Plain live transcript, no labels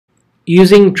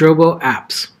Using Drobo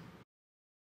Apps.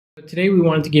 Today we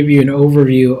wanted to give you an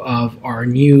overview of our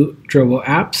new Drobo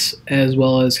apps, as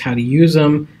well as how to use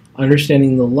them,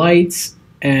 understanding the lights,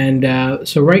 and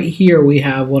so right here we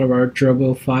have one of our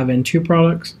Drobo 5N2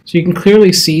 products. So you can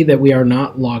clearly see that we are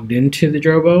not logged into the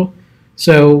Drobo,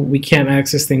 so we can't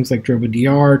access things like Drobo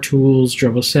DR, tools,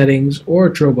 Drobo settings, or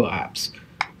Drobo apps.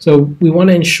 So we want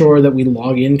to ensure that we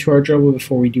log into our Drobo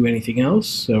before we do anything else,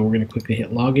 so we're going to quickly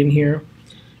hit login here.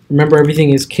 Remember,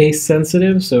 everything is case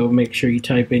sensitive, so make sure you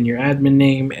type in your admin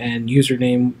name and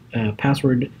username,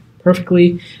 password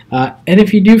perfectly. And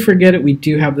if you do forget it, we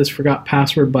do have this forgot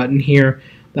password button here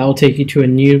that will take you to a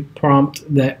new prompt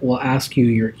that will ask you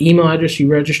your email address you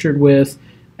registered with,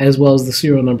 as well as the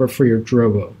serial number for your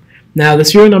Drobo. Now, the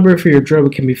serial number for your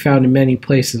Drobo can be found in many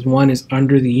places. One is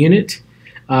under the unit,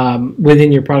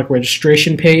 within your product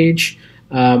registration page,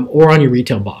 or on your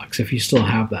retail box if you still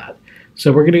have that. So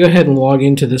we're going to go ahead and log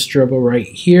into this Drobo right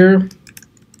here.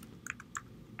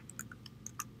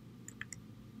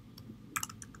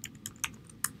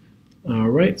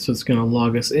 Alright, so it's going to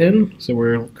log us in. So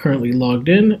we're currently logged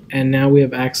in, and now we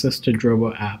have access to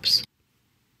Drobo apps.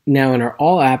 Now in our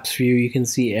All Apps view, you can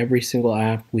see every single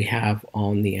app we have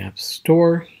on the App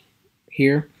Store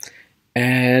here.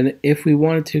 And if we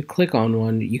wanted to click on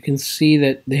one, you can see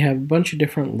that they have a bunch of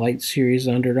different light series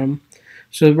under them.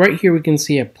 So right here we can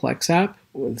see a Plex App,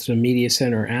 it's a Media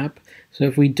Center app. So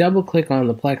if we double click on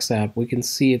the Plex App, we can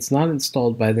see it's not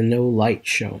installed by the no light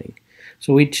showing.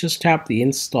 So we just tap the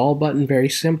install button very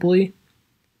simply.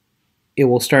 It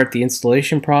will start the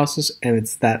installation process, and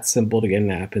it's that simple to get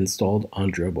an app installed on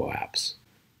Drobo Apps.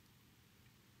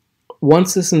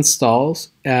 Once this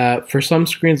installs, for some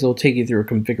screens it will take you through a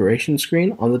configuration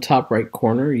screen. On the top right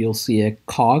corner you'll see a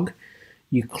cog.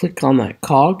 You click on that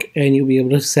cog and you'll be able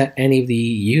to set any of the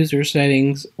user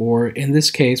settings, or in this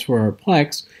case for our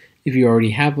Plex, if you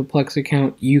already have a Plex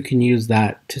account, you can use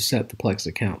that to set the Plex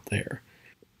account there.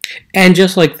 And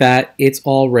just like that, it's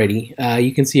all ready.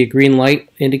 You can see a green light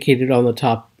indicated on the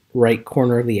top right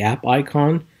corner of the app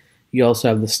icon. You also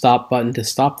have the stop button to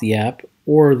stop the app,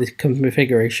 or the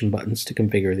configuration buttons to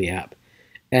configure the app.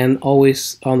 And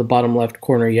always on the bottom left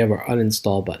corner you have our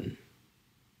uninstall button.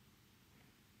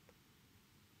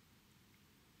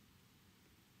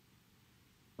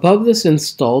 Above this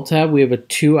install tab, we have a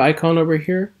 2 icon over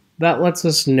here. That lets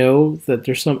us know that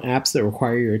there's some apps that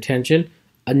require your attention.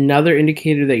 Another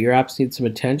indicator that your apps need some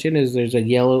attention is there's a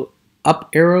yellow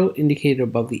up arrow indicated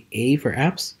above the A for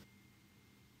apps.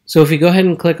 So if you go ahead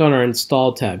and click on our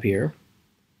install tab here,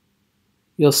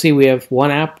 you'll see we have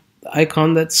one app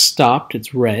icon that's stopped.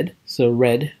 It's red, so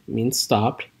red means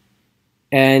stopped,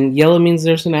 and yellow means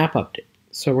there's an app update.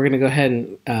 So we're going to go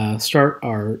ahead and start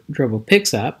our Drobo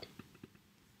Plex app.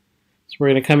 So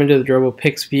we're going to come into the Drobo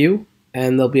Plex view,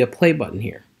 and there'll be a play button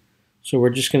here. So we're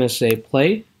just going to say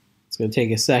play. It's going to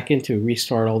take a second to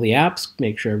restart all the apps,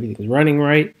 make sure everything's running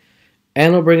right,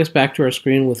 and it'll bring us back to our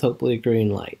screen with hopefully a green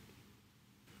light.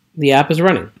 The app is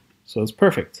running, so it's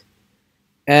perfect.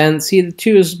 And see, the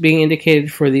 2 is being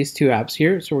indicated for these 2 apps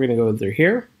here, so we're going to go through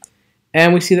here.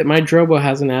 And we see that my Drobo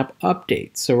has an app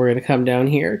update, so we're going to come down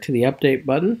here to the update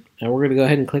button, and we're going to go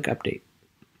ahead and click update.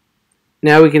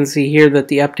 Now we can see here that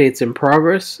the update's in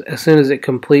progress. As soon as it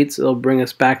completes, it'll bring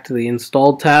us back to the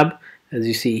installed tab, as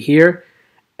you see here.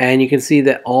 And you can see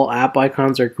that all app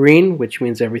icons are green, which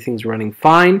means everything's running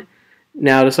fine.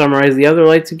 Now to summarize the other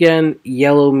lights again,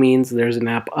 yellow means there's an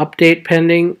app update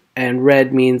pending, and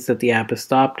red means that the app is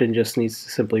stopped and just needs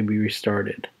to simply be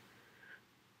restarted.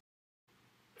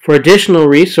 For additional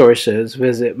resources,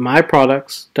 visit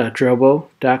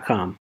myproducts.drobo.com.